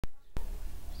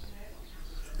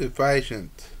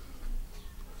Efficient,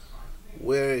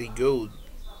 where I go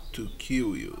to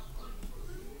kill you.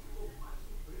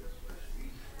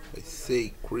 I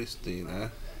say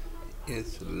Christina in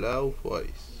a low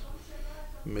voice.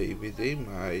 Maybe they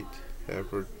might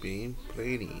have been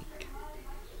planning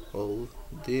or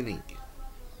dining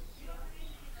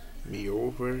me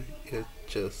over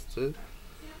just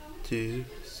to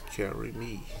scare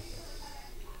me.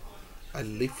 I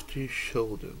lift your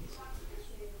shoulders.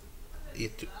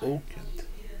 It opened.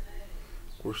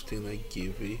 Christina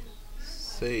gives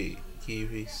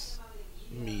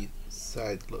me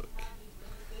side look.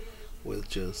 With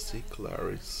just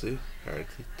clarity at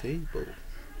the table.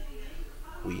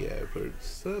 We ever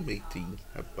something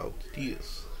about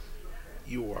this.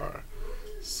 You are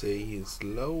saying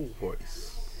slow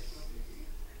voice.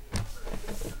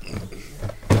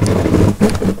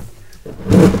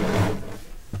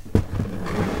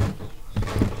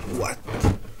 What?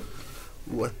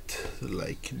 What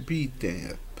like be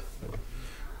damp?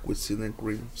 Christina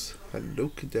grins. I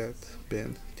look at that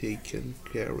Ben taken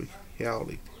carry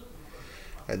Hallie.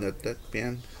 And at that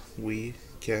pen we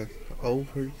can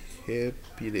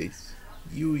overhappiness.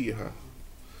 Yeah,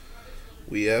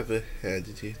 we have had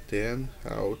it then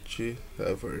out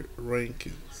of our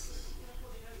rankings.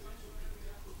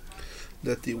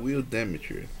 That it will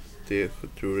damage the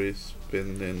futurist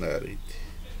penalty.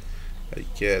 I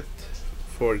can't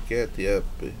forget the up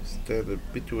stand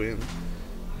between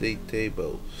the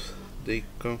tables. The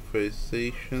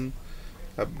conversation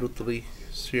abruptly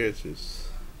serious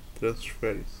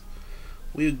transfers.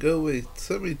 We'll go with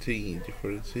something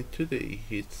different today.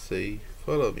 He'd say,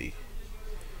 follow me.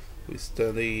 We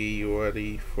study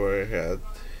ready for a head.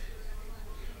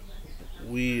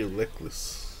 We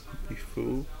reckless.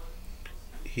 Before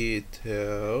he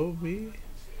tell me,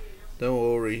 don't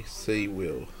worry, say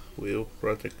Will. We'll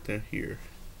protect her here.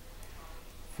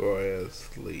 For as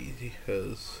lady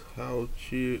has how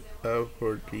to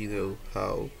afford know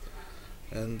how,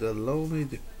 and the lonely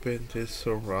dependent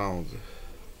surround.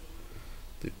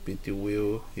 The pity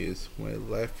will is my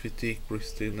lefty,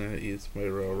 Christina is my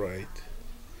right.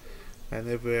 I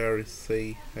never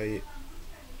say I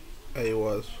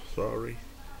was sorry.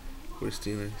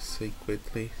 Christina said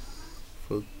quickly,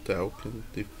 foot talking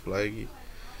the flag.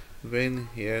 When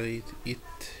he had it,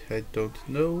 I don't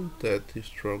know that he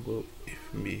struggle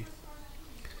with me.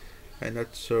 I'm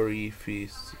not sorry if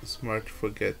he's smart to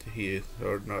forget he is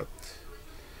or not.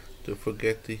 To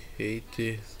forget the hate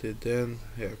the then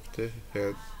after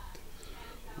had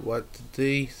what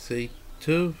they say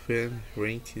too when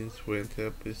rankings went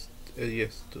up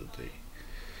yesterday.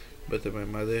 But my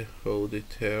mother would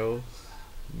tell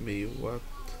me what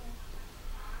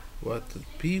the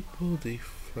people they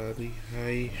fly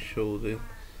high shoulder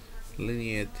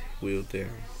lineage will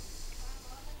them.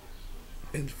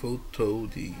 And photo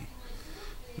the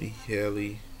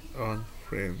Mihaly on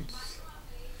friends.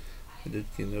 I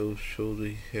didn't know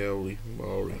shoulder Harry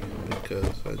Maury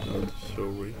because I know the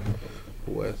story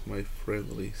was my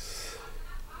friendlies.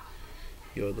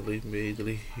 Yodely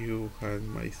madely you and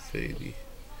my Sadie.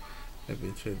 I've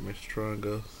been trying my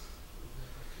struggle.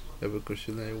 Every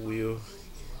question I will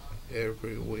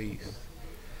every ways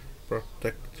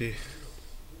protect it.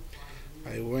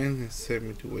 I went and sent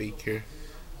me to Waker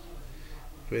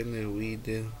when we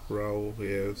didn't row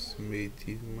as made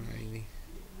in mine.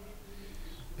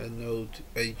 A note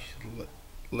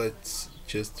let's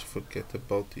just forget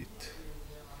about it.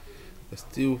 I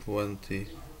still wanted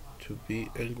to be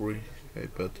angry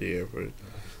about the effort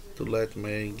to let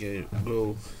my anger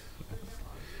go.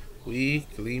 We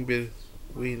climbed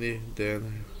winner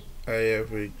than I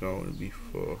ever gone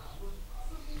before.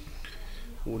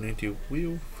 Unity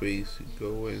will face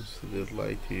goings the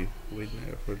light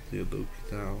whenever they look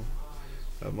down.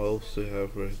 I'm also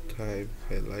have a time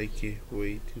I like it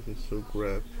waiting so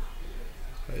grab.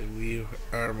 I will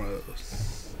armor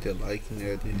the liking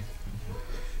at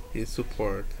his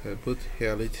support. I put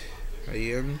Hellet. I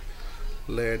am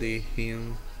letting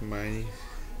him mine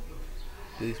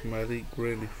this mighty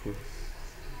grateful.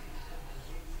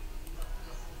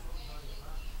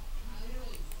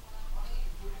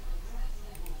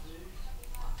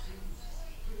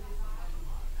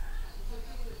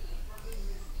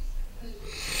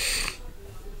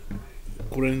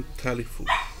 Grand Califu.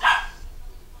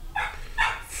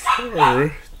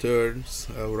 Four turns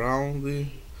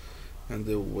around and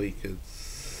the wakes.